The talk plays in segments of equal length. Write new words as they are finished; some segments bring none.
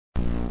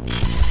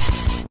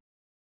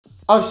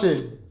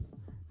Afshin,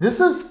 this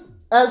is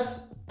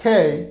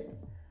SKMDK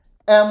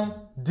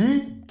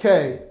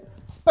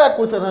back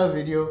with another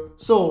video.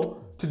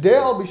 So today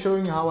I'll be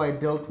showing you how I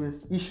dealt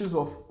with issues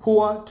of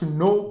poor to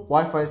no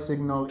Wi-Fi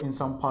signal in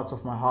some parts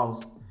of my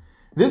house.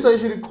 These are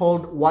usually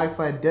called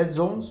Wi-Fi dead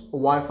zones or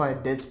Wi-Fi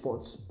dead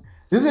spots.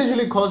 This is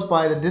usually caused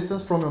by the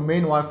distance from your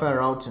main Wi-Fi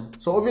router.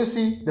 So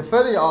obviously, the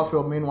further you are off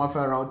your main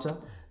Wi-Fi router,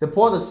 the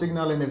poorer the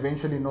signal and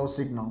eventually no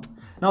signal.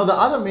 Now the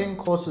other main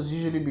cause is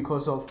usually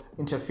because of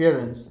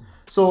interference.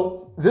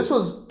 So this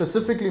was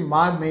specifically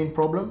my main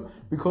problem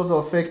because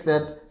of the fact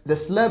that the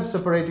slab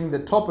separating the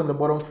top and the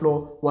bottom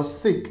floor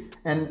was thick,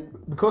 and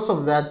because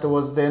of that there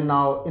was then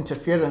now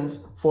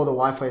interference for the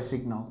Wi-Fi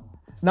signal.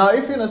 Now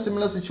if you're in a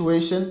similar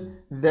situation,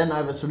 then I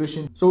have a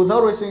solution. So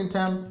without wasting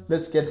time,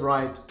 let's get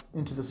right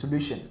into the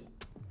solution.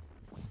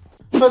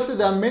 Firstly,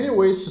 there are many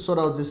ways to sort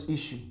out this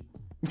issue.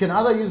 You can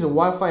either use a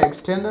Wi-Fi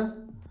extender,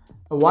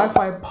 a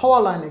Wi-Fi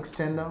power line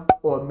extender,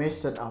 or a mesh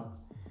setup.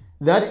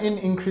 That in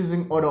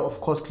increasing order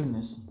of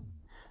costliness.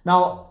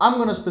 Now, I'm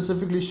going to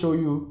specifically show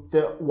you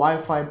the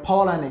Wi-Fi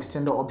power line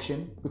extender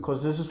option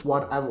because this is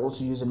what I've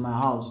also used in my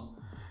house.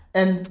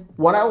 And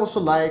what I also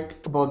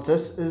like about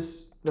this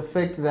is the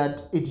fact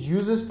that it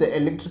uses the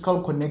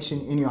electrical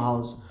connection in your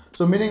house.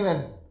 So meaning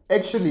that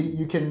actually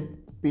you can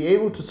be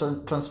able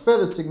to transfer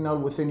the signal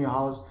within your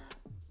house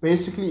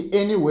basically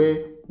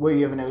anywhere where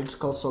you have an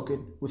electrical socket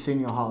within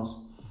your house.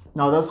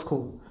 Now that's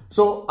cool.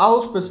 So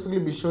I'll specifically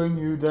be showing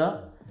you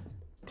the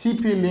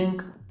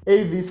TP-Link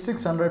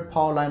AV600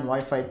 POWERLINE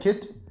Wi-Fi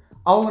kit.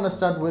 I'm going to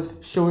start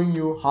with showing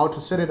you how to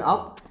set it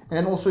up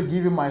and also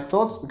give you my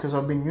thoughts because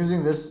I've been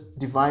using this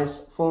device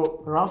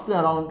for roughly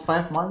around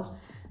 5 months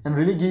and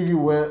really give you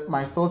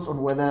my thoughts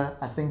on whether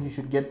I think you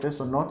should get this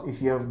or not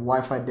if you have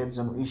Wi-Fi dead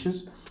zone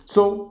issues.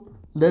 So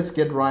let's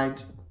get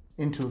right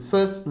into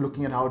first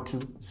looking at how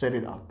to set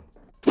it up.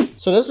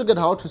 So let's look at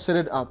how to set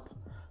it up.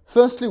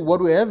 Firstly, what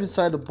we have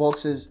inside the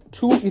box is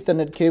 2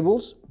 Ethernet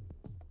cables,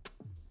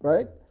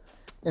 right?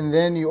 And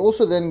then you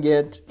also then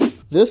get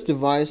this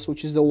device,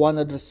 which is the one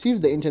that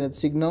receives the internet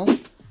signal.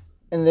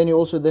 And then you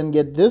also then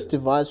get this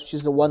device, which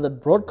is the one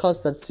that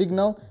broadcasts that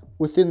signal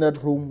within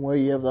that room where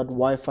you have that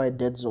Wi-Fi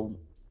dead zone,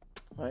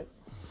 right?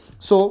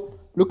 So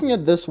looking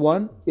at this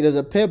one, it has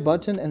a pair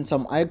button and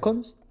some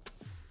icons.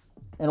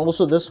 And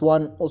also this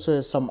one also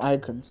has some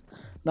icons.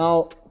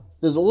 Now,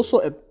 there's also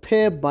a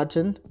pair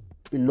button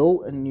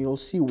below, and you'll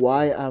see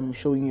why I'm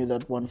showing you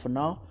that one for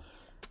now.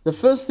 The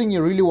first thing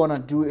you really want to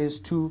do is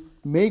to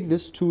make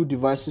these two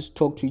devices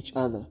talk to each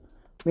other,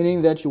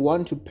 meaning that you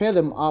want to pair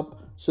them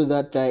up so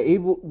that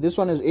this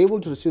one is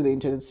able to receive the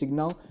internet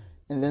signal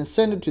and then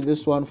send it to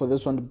this one for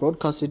this one to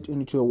broadcast it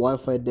into a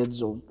Wi-Fi dead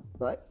zone,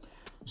 right?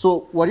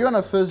 So what you want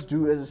to first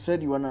do, as I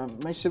said, you want to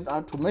mesh it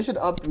up. To mesh it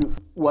up,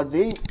 what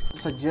they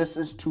suggest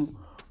is to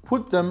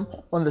put them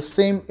on the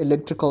same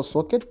electrical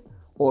socket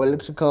or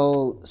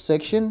electrical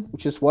section,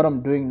 which is what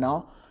I'm doing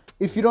now.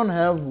 If you don't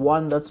have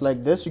one that's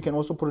like this, you can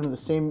also put it in the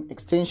same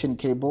extension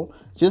cable,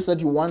 just that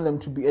you want them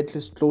to be at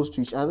least close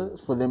to each other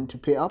for them to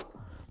pair up,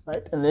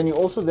 right? And then you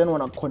also then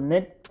want to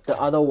connect the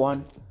other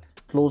one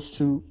close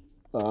to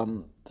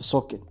the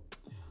socket.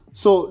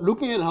 So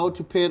looking at how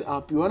to pair it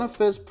up, you want to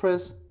first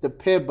press the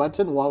pair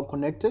button while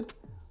connected,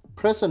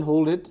 press and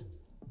hold it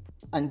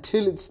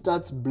until it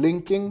starts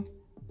blinking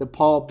the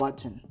power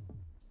button,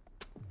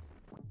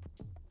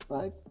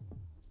 right?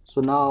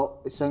 So now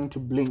it's starting to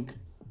blink,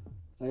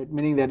 right?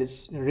 Meaning that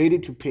it's ready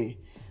to pair.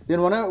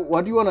 Then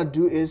what you want to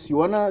do is you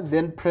want to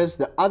then press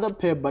the other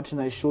pair button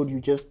I showed you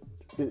just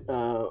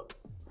a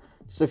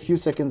few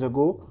seconds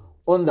ago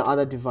on the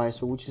other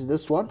device, which is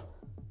this one.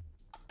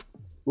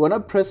 You want to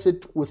press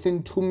it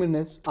within 2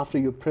 minutes after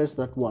you press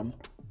that one,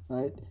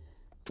 right?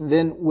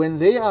 Then when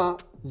they are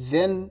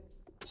then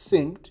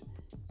synced,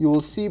 you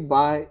will see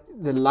by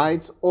the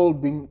lights all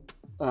being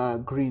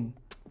green,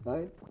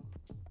 right?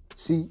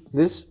 See,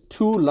 these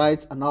 2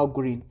 lights are now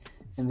green,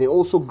 and they're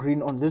also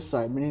green on this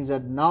side, meaning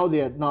that now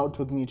they are now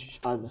talking to each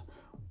other,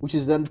 which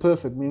is then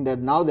perfect, meaning that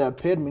now they are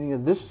paired, meaning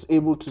that this is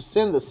able to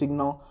send the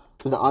signal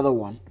to the other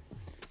one.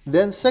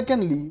 Then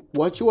secondly,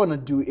 what you want to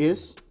do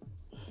is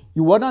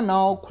you want to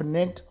now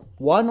connect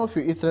one of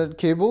your Ethernet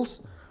cables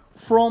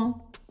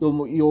from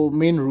your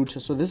main router.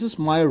 So this is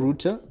my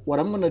router. What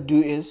I'm going to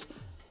do is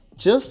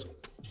just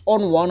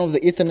on one of the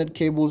Ethernet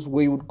cables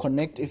where you would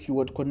connect if you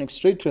would connect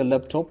straight to a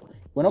laptop,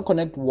 we're going to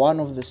connect one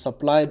of the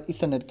supplied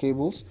Ethernet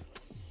cables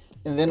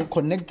and then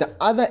connect the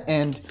other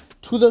end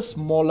to the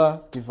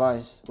smaller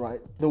device, right?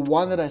 The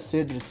one that I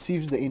said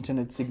receives the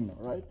internet signal,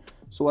 right?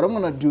 So what I'm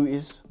going to do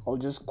is I'll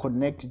just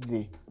connect it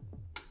there,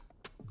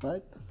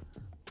 right?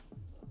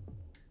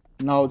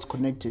 Now it's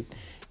connected.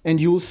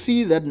 And you'll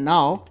see that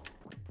now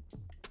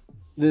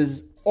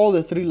there's all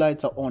the 3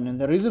 lights are on.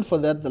 And the reason for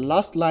that, the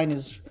last light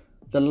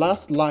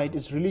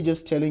is really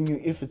just telling you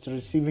if it's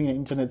receiving an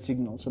internet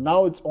signal. So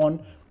now it's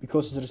on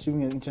because it's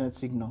receiving an internet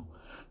signal.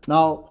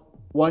 Now,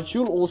 what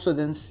you'll also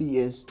then see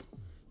is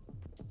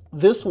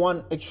this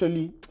one,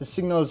 actually, the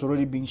signal is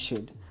already being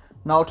shared.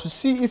 Now, to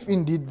see if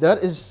indeed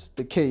that is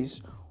the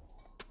case,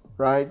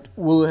 right,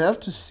 we'll have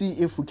to see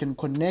if we can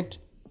connect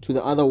to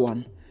the other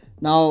one.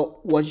 Now,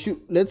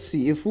 let's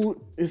see if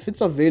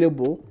it's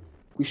available.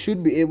 We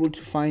should be able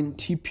to find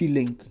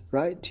TP-Link,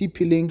 right?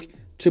 TP-Link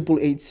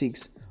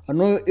 8886. I don't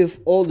know if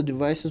all the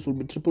devices will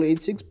be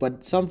 8886,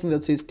 but something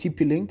that says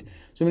TP-Link.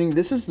 So meaning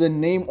this is the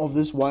name of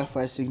this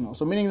Wi-Fi signal.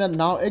 So meaning that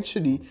now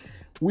actually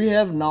we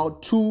have now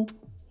two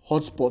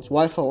hotspots,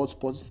 Wi-Fi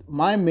hotspots.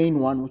 My main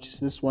one, which is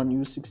this one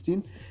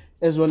U16,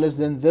 as well as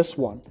then this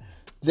one.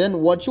 Then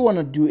what you want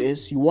to do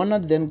is you want to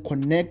then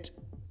connect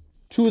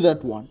to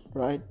that one,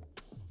 right?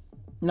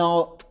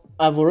 Now,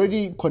 I've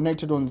already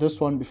connected on this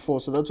one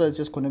before, so that's why it's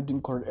just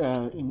connecting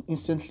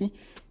instantly.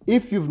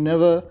 If you've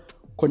never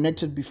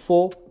connected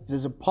before,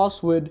 there's a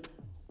password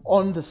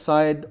on the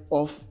side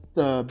of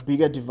the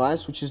bigger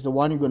device, which is the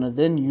one you're going to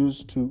then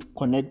use to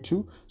connect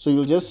to. So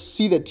you'll just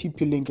see the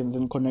TP-Link and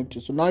then connect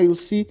to. So now you'll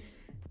see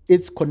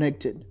it's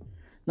connected.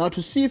 Now,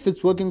 to see if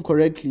it's working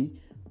correctly,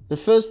 the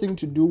first thing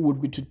to do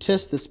would be to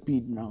test the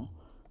speed now.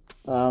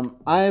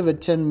 I have a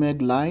 10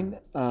 meg line,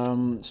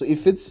 so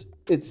if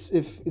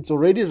it's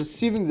already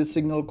receiving the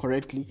signal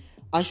correctly,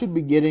 I should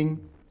be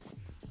getting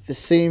the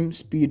same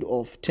speed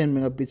of 10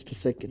 megabits per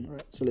second.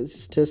 Right, so let's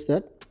just test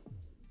that.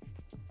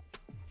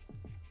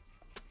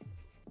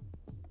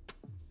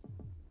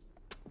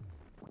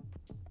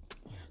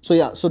 So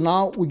yeah, so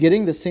now we're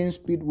getting the same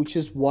speed, which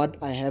is what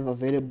I have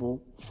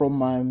available from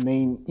my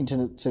main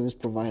internet service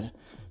provider.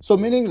 So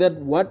meaning that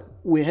what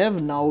we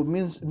have now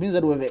means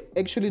that we've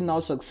actually now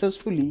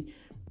successfully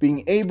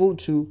being able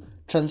to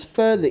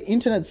transfer the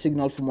internet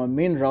signal from our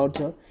main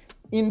router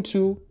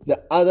into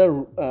the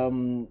other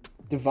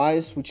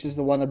device, which is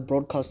the one that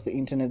broadcasts the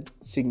internet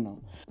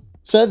signal.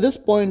 So at this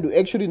point, we're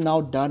actually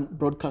now done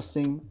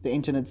broadcasting the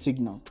internet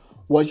signal.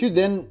 What you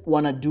then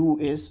want to do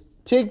is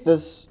take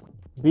this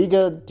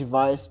bigger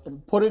device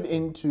and put it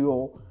into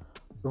your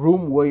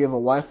room where you have a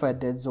Wi-Fi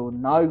dead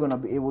zone. Now you're going to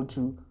be able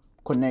to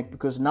connect,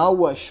 because now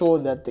we're sure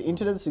that the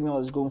internet signal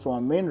is going from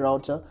our main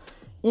router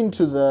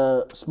into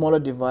the smaller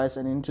device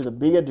and into the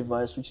bigger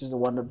device, which is the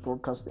one that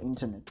broadcasts the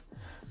internet.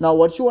 Now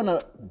what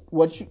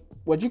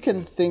you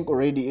can think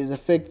already is the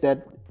fact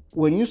that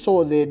when you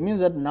saw there, it means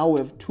that now we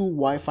have two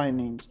Wi-Fi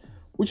names,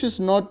 which is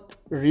not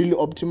really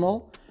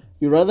optimal.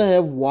 You rather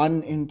have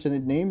one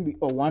internet name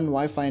or one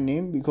Wi-Fi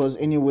name, because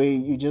anyway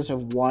you just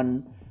have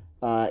one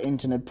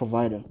internet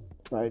provider,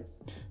 right?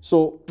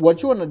 So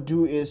what you want to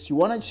do is you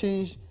want to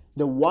change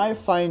the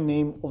Wi-Fi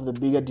name of the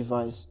bigger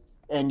device,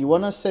 and you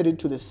want to set it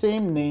to the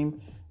same name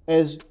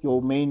as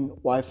your main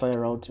Wi-Fi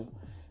router,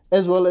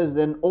 as well as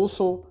then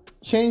also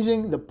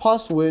changing the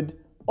password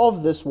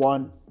of this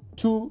one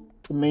to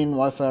the main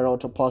Wi-Fi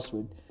router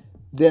password.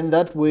 Then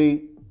that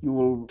way you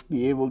will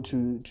be able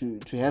to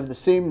have the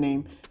same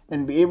name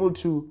and be able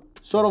to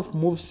sort of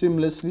move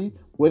seamlessly,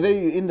 whether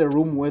you're in the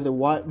room where the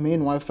main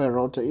Wi-Fi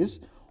router is,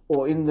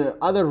 or in the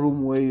other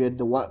room where you're at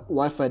the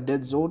Wi-Fi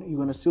dead zone. You're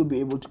going to still be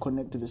able to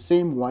connect to the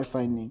same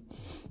Wi-Fi name.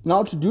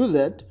 Now to do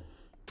that,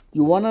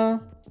 you want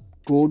to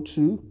go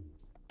to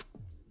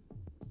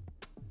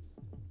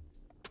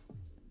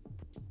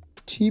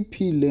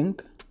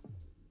TP-Link,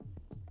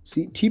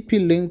 see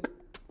TP-Link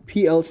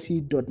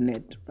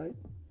plc.net, right?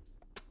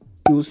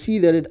 You'll see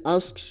that it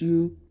asks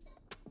you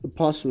the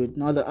password.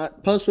 Now the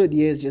password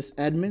here is just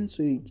admin,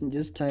 so you can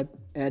just type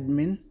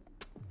admin,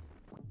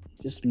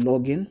 just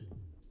log in.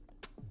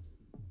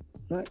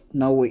 Right,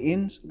 now we're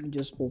in, so we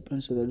just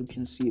open so that we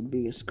can see a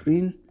bigger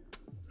screen.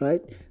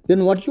 Right,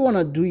 then what you want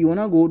to do, you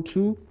want to go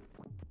to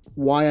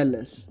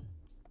wireless,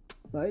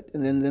 right,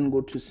 and then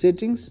go to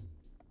settings.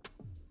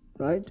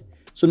 Right,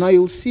 so now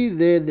you'll see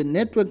there the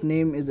network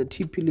name is the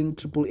TP-Link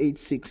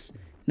 8886,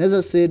 and as I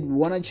said, we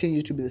want to change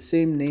it to be the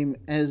same name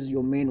as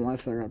your main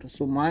Wi-Fi router.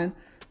 So mine,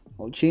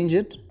 I'll change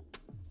it.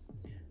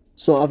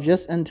 So I've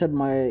just entered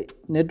my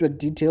network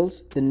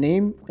details, the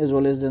name as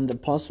well as then the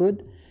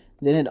password.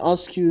 Then it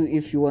asks you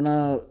if you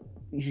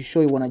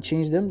sure you wanna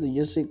change them. Then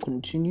just say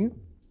continue.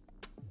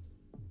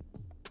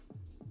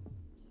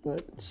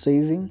 Right,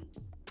 saving.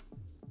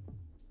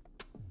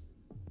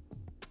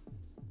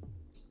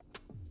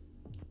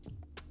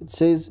 It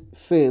says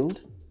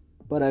failed,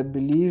 but I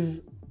believe,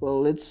 well,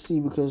 let's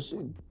see, because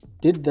it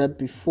did that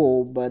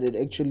before, but it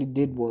actually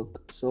did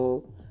work.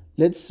 So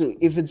let's see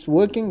if it's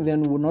working.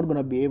 Then we're not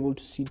gonna be able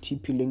to see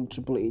TP-Link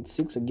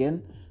 8886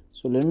 again.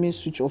 So let me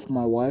switch off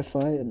my Wi-Fi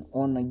and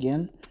on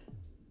again,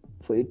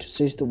 for it to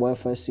search the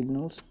Wi-Fi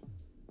signals.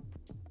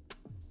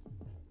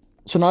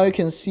 So now you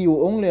can see we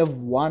only have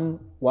one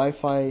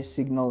Wi-Fi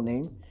signal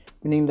name,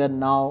 meaning that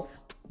now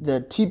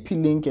the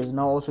TP-Link has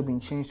now also been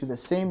changed to the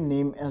same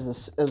name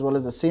as well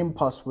as the same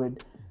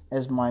password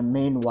as my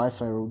main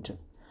Wi-Fi router.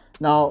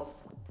 Now,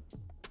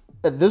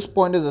 at this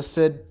point, as I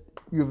said,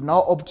 you've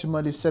now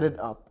optimally set it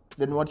up.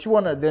 Then what you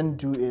want to then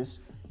do is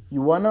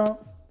you want to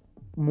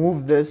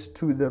move this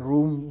to the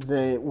room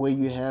there where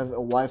you have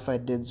a Wi-Fi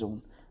dead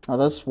zone. Now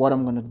that's what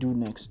I'm going to do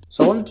next.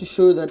 So I wanted to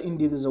show you that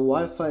indeed there's a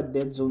Wi-Fi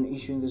dead zone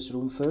issue in this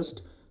room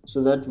first,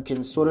 so that we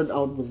can sort it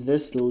out with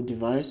this little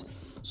device.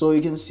 So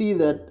you can see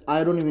that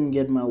I don't even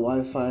get my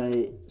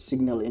Wi-Fi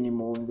signal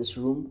anymore in this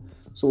room.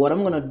 So what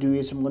I'm gonna do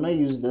is I'm gonna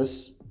use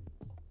this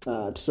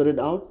to sort it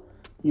out.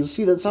 You'll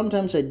see that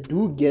sometimes I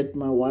do get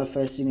my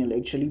Wi-Fi signal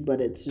actually, but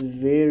it's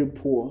very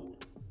poor.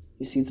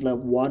 You see it's like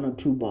 1 or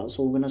 2 bars.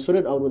 So we're gonna sort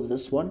it out with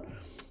this one.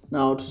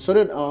 Now to sort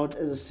it out,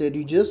 as I said,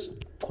 you just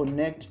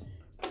connect,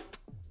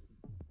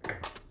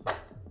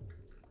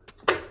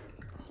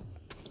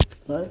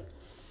 right?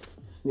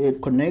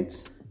 It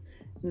connects,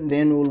 and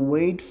then we'll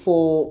wait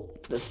for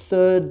the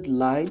third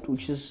light,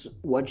 which is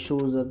what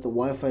shows that the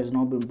Wi-Fi has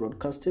now been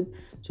broadcasted.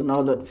 So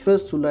now that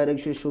first 2 light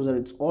actually shows that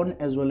it's on,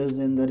 as well as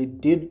then that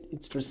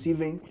it's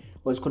receiving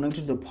or it's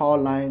connected to the power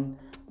line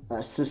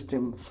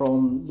system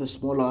from the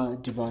smaller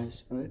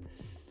device, right?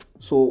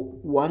 So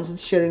once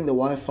it's sharing the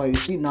Wi-Fi, you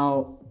see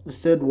now the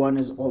third one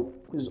is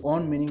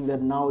on, meaning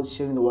that now it's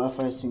sharing the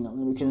Wi-Fi signal.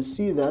 And we can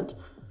see that,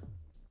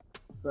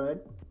 right?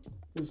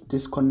 It's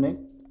disconnect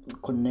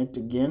and connect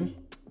again.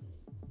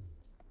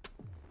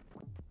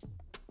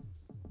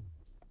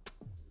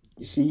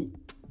 You see,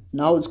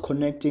 now it's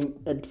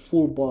connecting at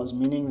full bars,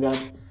 meaning that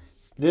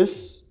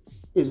this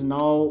is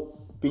now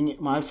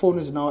my phone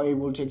is now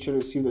able to actually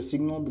receive the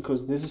signal,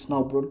 because this is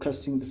now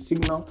broadcasting the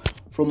signal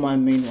from my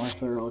main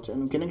Wi-Fi router.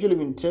 And we can actually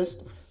even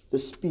test the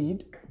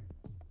speed,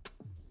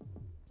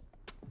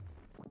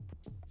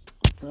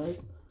 right?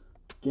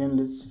 Again,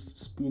 let's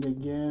speed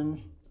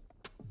again.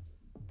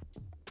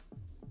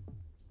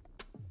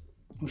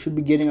 We should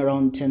be getting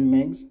around 10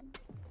 megs.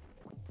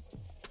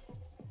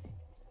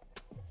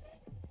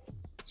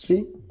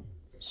 See,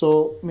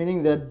 so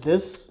meaning that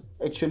this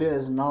actually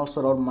has now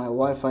sorted out my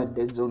Wi-Fi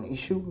dead zone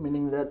issue,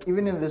 meaning that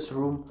even in this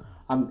room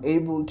I'm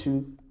able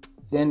to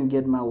then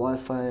get my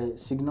Wi-Fi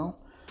signal.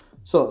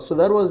 So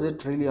that was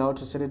it really, how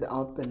to set it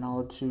up and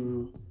how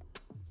to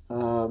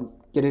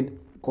get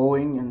it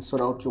going and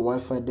sort out your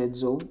Wi-Fi dead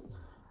zone.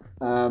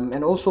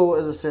 And also,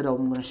 as I said,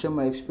 I'm going to share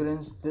my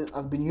experience.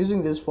 I've been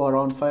using this for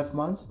around 5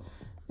 months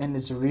and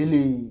it's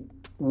really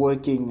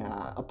working,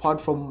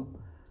 apart from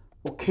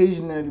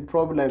occasionally,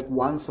 probably like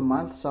once a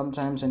month,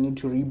 sometimes I need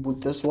to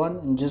reboot this one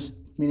and just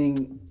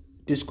meaning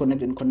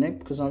disconnect and connect,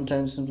 because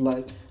sometimes it's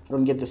like I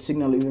don't get the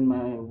signal even in my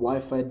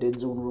Wi-Fi dead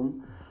zone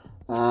room.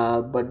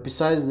 But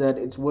besides that,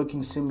 it's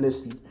working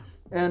seamlessly.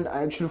 And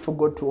I actually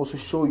forgot to also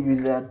show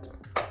you that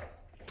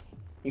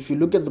if you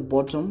look at the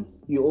bottom,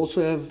 you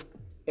also have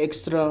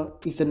extra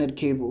Ethernet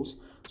cables,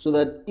 so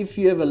that if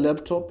you have a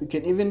laptop, you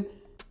can even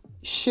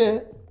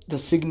share the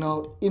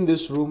signal in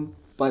this room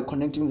by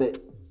connecting the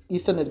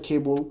Ethernet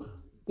cable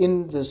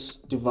in this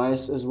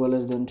device as well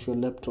as then to your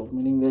laptop,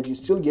 meaning that you're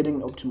still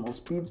getting optimal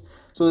speeds.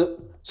 So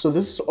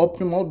this is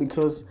optimal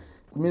because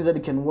it means that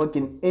it can work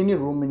in any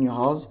room in your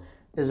house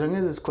as long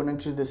as it's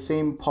connected to the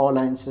same power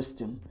line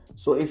system.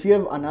 So if you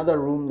have another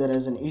room that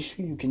has an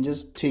issue, you can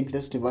just take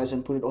this device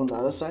and put it on the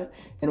other side.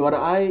 And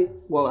I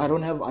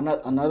don't have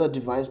another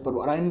device, but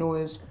what I know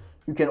is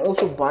you can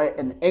also buy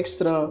an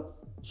extra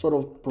sort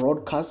of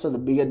broadcaster, the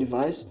bigger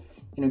device,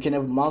 and you can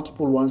have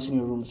multiple ones in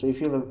your room. So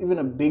if you have even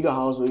a bigger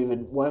house or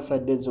even Wi-Fi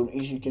dead zone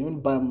issue, you can even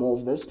buy more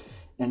of this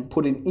and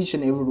put in each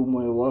and every room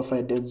where your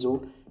Wi-Fi dead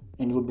zone,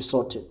 and it will be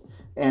sorted.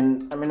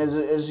 And I mean,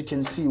 as you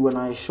can see when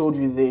I showed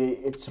you there,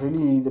 it's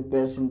really the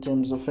best in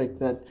terms of the fact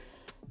that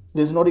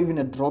there's not even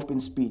a drop in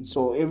speed,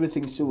 so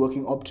everything's still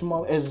working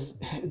optimal.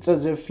 It's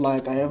as if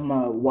like I have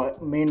my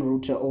main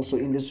router also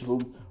in this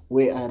room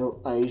where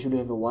I usually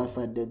have a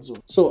Wi-Fi dead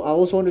zone. So I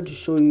also wanted to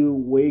show you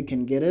where you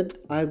can get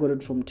it. I got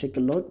it from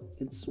Take-A-Lot.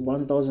 It's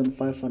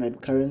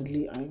 1,500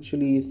 currently. I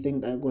actually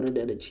think I got it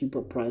at a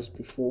cheaper price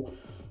before,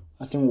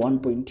 I think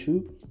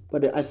 1.2,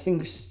 but I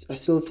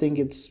still think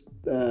it's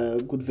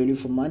good value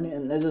for money.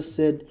 And as I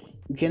said,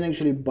 you can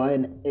actually buy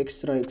an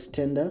extra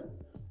extender,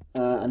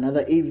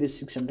 another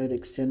AV600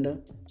 extender,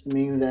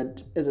 meaning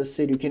that, as I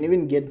said, you can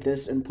even get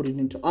this and put it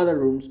into other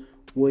rooms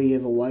where you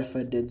have a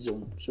Wi-Fi dead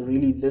zone. So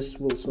really this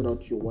will sort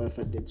out your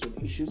Wi-Fi dead zone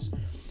issues.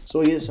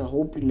 So yes, I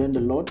hope you learned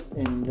a lot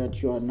and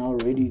that you are now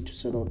ready to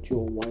sort out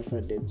your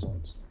Wi-Fi dead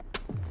zones.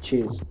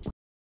 Cheers.